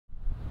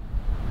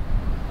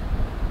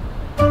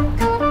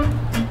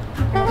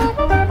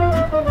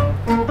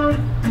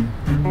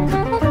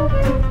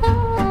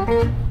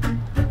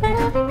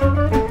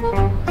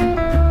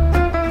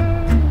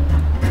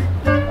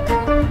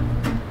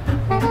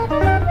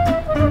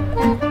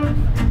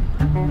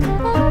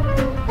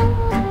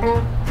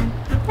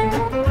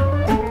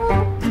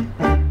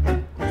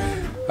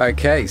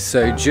Okay,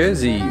 so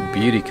Jersey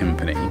Beauty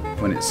Company,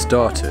 when it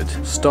started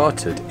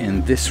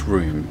in this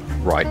room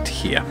right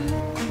here.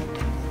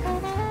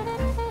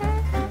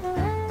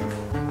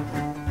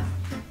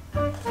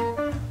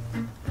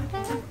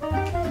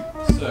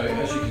 So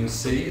as you can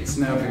see, it's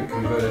now been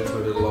converted to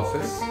a little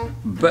office.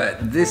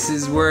 But this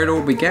is where it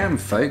all began,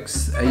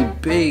 folks. A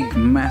big,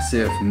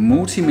 massive,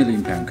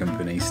 multi-million pound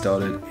company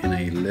started in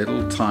a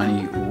little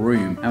tiny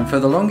room. And for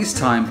the longest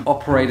time,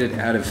 operated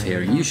out of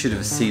here. And you should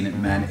have seen it,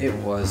 man. It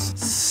was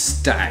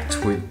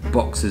stacked with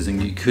boxes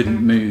and you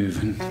couldn't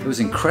move. And it was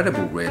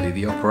incredible, really,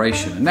 the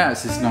operation. And now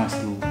it's this nice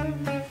little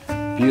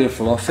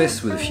beautiful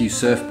office with a few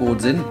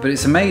surfboards in. But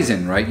it's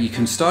amazing, right? You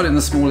can start in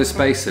the smallest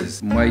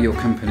spaces and where your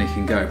company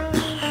can go.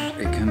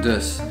 It can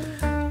just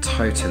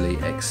totally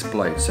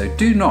explode. So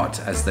do not,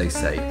 as they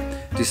say,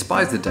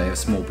 despise the day of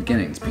small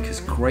beginnings, because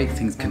great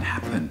things can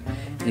happen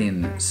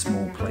in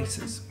small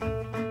places.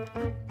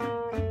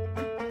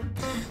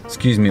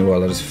 Excuse me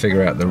while I just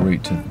figure out the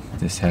route to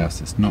this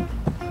house. It's not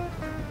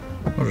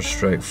as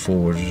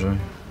straightforward as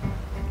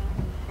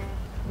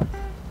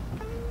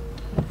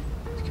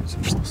Let's get to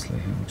Crossley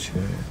Hill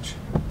Church.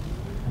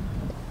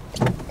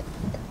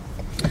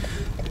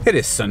 It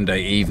is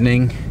Sunday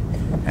evening,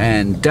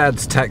 and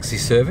Dad's taxi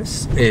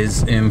service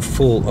is in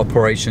full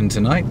operation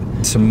tonight.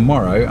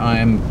 Tomorrow I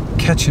am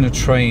catching a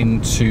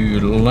train to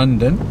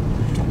London.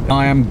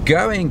 I am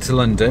going to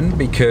London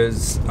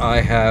because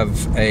I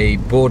have a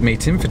board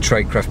meeting for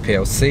Tradecraft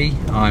PLC.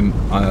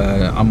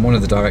 I'm one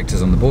of the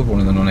directors on the board, one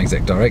of the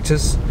non-exec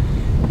directors,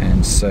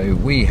 and so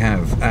we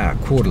have our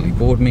quarterly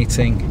board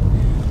meeting,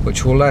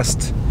 which will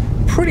last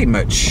pretty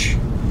much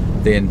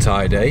the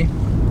entire day.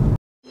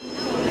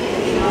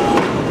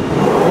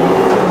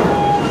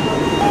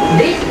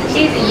 This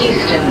is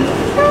Euston.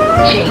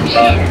 Change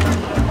here.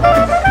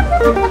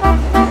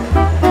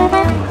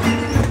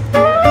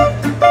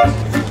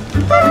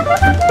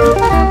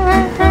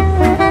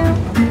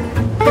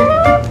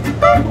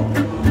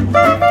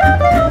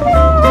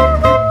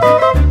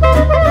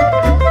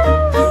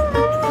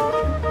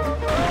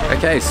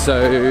 Okay,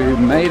 so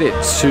made it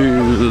to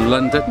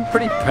London.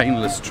 Pretty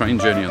painless train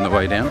journey on the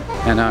way down,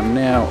 and I'm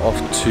now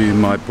off to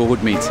my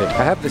board meeting.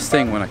 I have this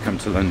thing when I come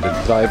to London,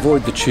 I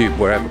avoid the tube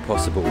wherever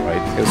possible,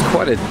 right? It was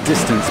quite a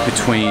distance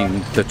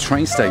between the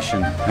train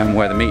station and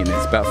where the meeting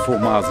is, about 4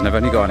 miles, and I've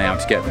only got an hour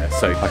to get there,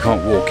 so I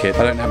can't walk it.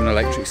 I don't have an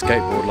electric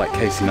skateboard like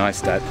Casey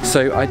Neistat.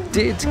 So I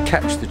did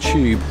catch the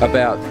tube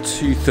about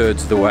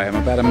 2/3 of the way. I'm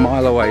about a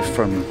mile away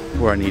from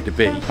where I need to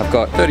be. I've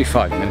got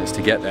 35 minutes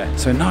to get there.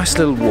 So a nice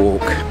little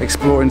walk,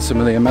 exploring some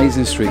of the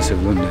amazing streets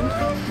of London.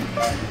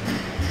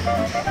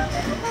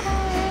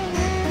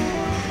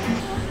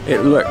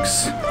 It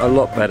looks a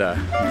lot better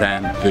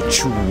than the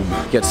tube.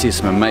 You get to see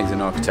some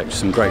amazing architecture,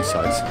 some great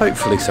sights,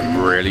 hopefully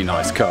some really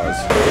nice cars.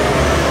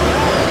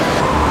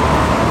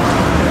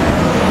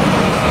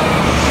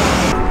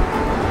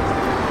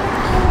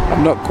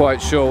 I'm not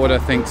quite sure what I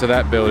think to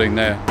that building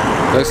there.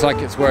 Looks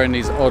like it's wearing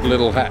these odd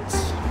little hats.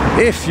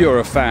 If you're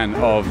a fan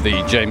of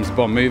the James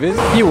Bond movies,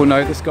 you will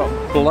know this got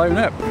blown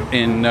up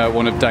in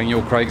one of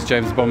Daniel Craig's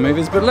James Bond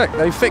movies, but look,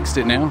 they fixed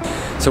it now.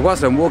 So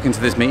whilst I'm walking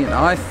to this meeting,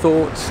 I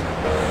thought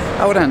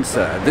I would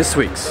answer this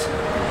week's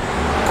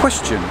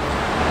question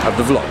of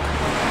the vlog.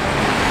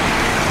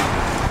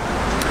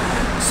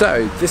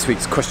 So this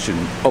week's question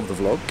of the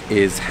vlog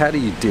is, how do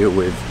you deal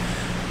with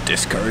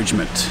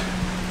discouragement?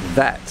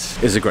 That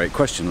is a great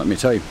question, let me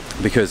tell you,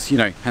 because, you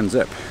know, hands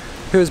up,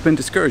 who has been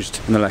discouraged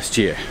in the last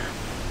year?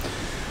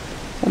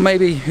 Or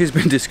maybe who's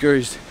been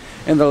discouraged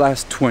in the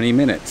last 20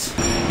 minutes?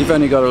 You've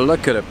only got to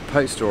look at a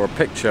poster or a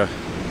picture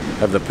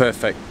of the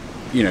perfect,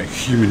 you know,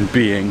 human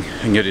being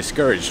and you're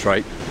discouraged,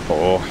 right?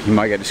 Or you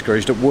might get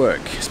discouraged at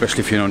work,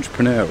 especially if you're an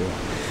entrepreneur, or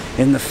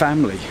in the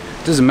family.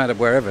 It doesn't matter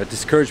wherever,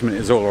 discouragement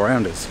is all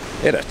around us.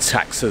 It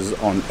attacks us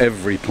on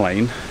every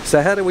plane.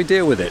 So how do we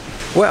deal with it?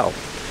 Well,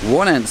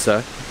 one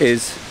answer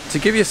is to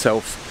give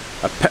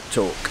yourself a pep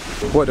talk.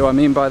 What do I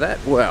mean by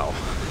that? Well,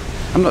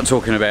 I'm not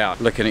talking about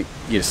looking at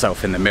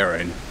yourself in the mirror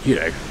and, you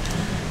know,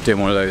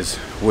 doing one of those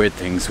weird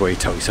things where you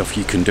tell yourself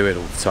you can do it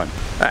all the time.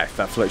 If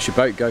that floats your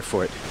boat, go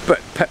for it. But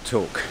pep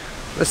talk,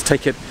 let's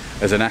take it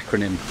as an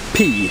acronym.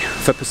 P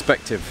for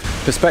perspective.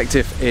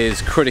 Perspective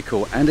is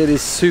critical, and it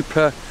is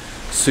super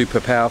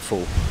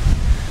powerful.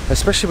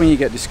 Especially when you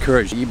get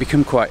discouraged, you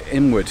become quite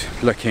inward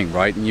looking,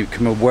 right? And you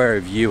become aware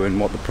of you and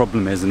what the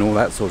problem is and all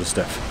that sort of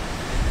stuff.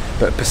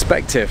 But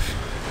perspective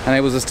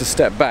enables us to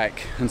step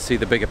back and see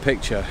the bigger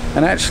picture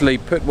and actually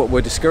put what we're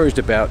discouraged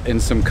about in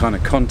some kind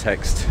of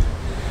context.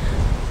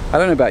 I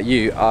don't know about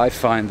you, I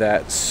find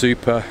that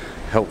super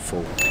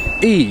helpful.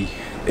 E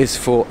is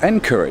for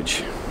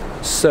encourage.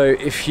 So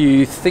if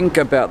you think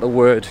about the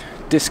word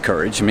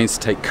discourage, it means to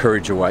take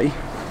courage away.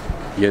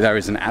 Yeah, there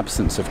is an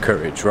absence of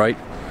courage, right?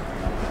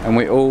 And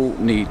we all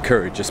need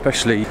courage,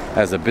 especially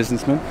as a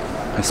businessman,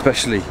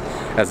 especially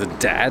as a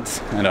dad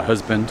and a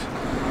husband.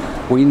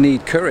 We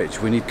need courage.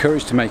 We need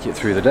courage to make it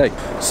through the day.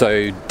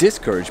 So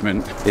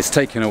discouragement is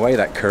taking away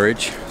that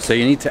courage. So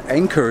you need to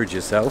encourage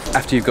yourself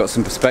after you've got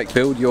some perspective.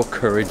 Build your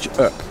courage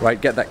up,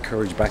 right? Get that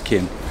courage back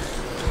in.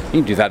 You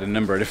can do that in a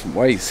number of different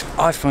ways.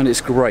 I find it's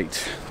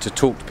great to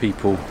talk to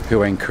people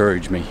who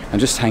encourage me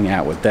and just hang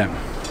out with them.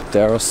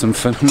 There are some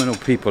phenomenal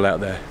people out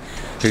there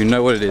who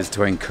know what it is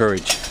to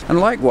encourage. And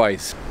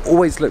likewise,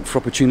 always look for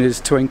opportunities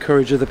to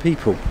encourage other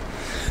people.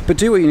 But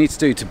do what you need to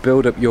do to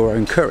build up your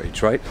own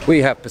courage, right?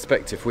 We have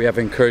perspective, we have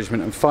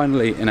encouragement, and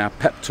finally in our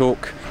pep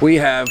talk, we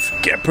have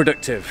get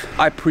productive.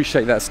 I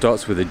appreciate that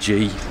starts with a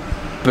G,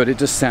 but it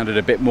just sounded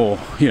a bit more,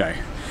 you know,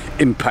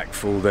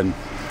 impactful than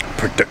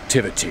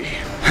productivity.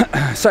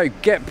 So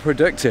get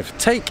productive,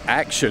 take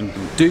action,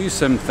 do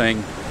something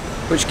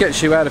which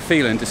gets you out of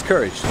feeling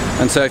discouraged.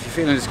 And so if you're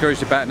feeling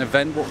discouraged about an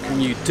event, what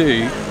can you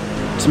do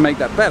to make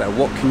that better?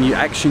 What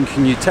action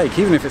can you take?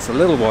 Even if it's a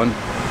little one,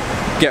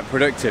 get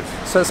productive.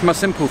 So that's my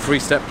simple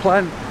 3-step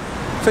plan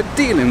for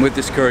dealing with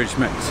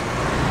discouragement.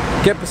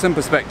 Get some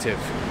perspective,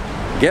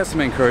 get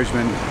some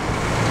encouragement,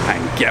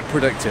 and get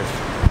productive.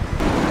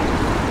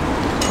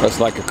 That's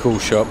like a cool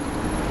shop.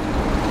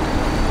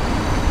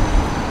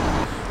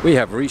 We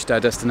have reached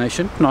our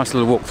destination. Nice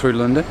little walk through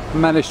London.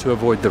 Managed to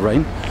avoid the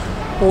rain.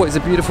 Always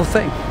a beautiful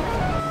thing.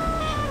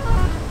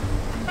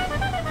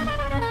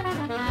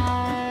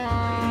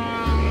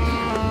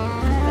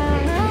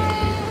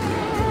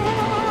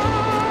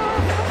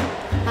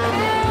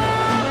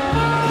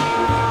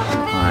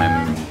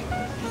 I'm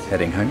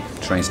heading home.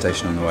 Train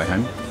station on the way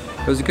home.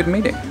 It was a good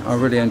meeting. I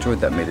really enjoyed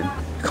that meeting.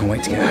 Can't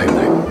wait to get home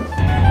though.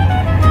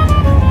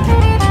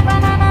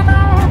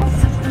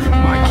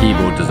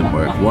 Keyboard doesn't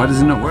work. Why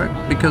does it not work?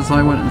 Because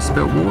I went and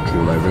spilt water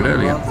all over it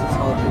earlier.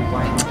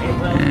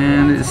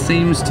 And it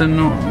seems to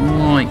not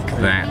like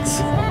that.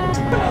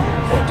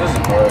 What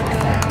doesn't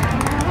work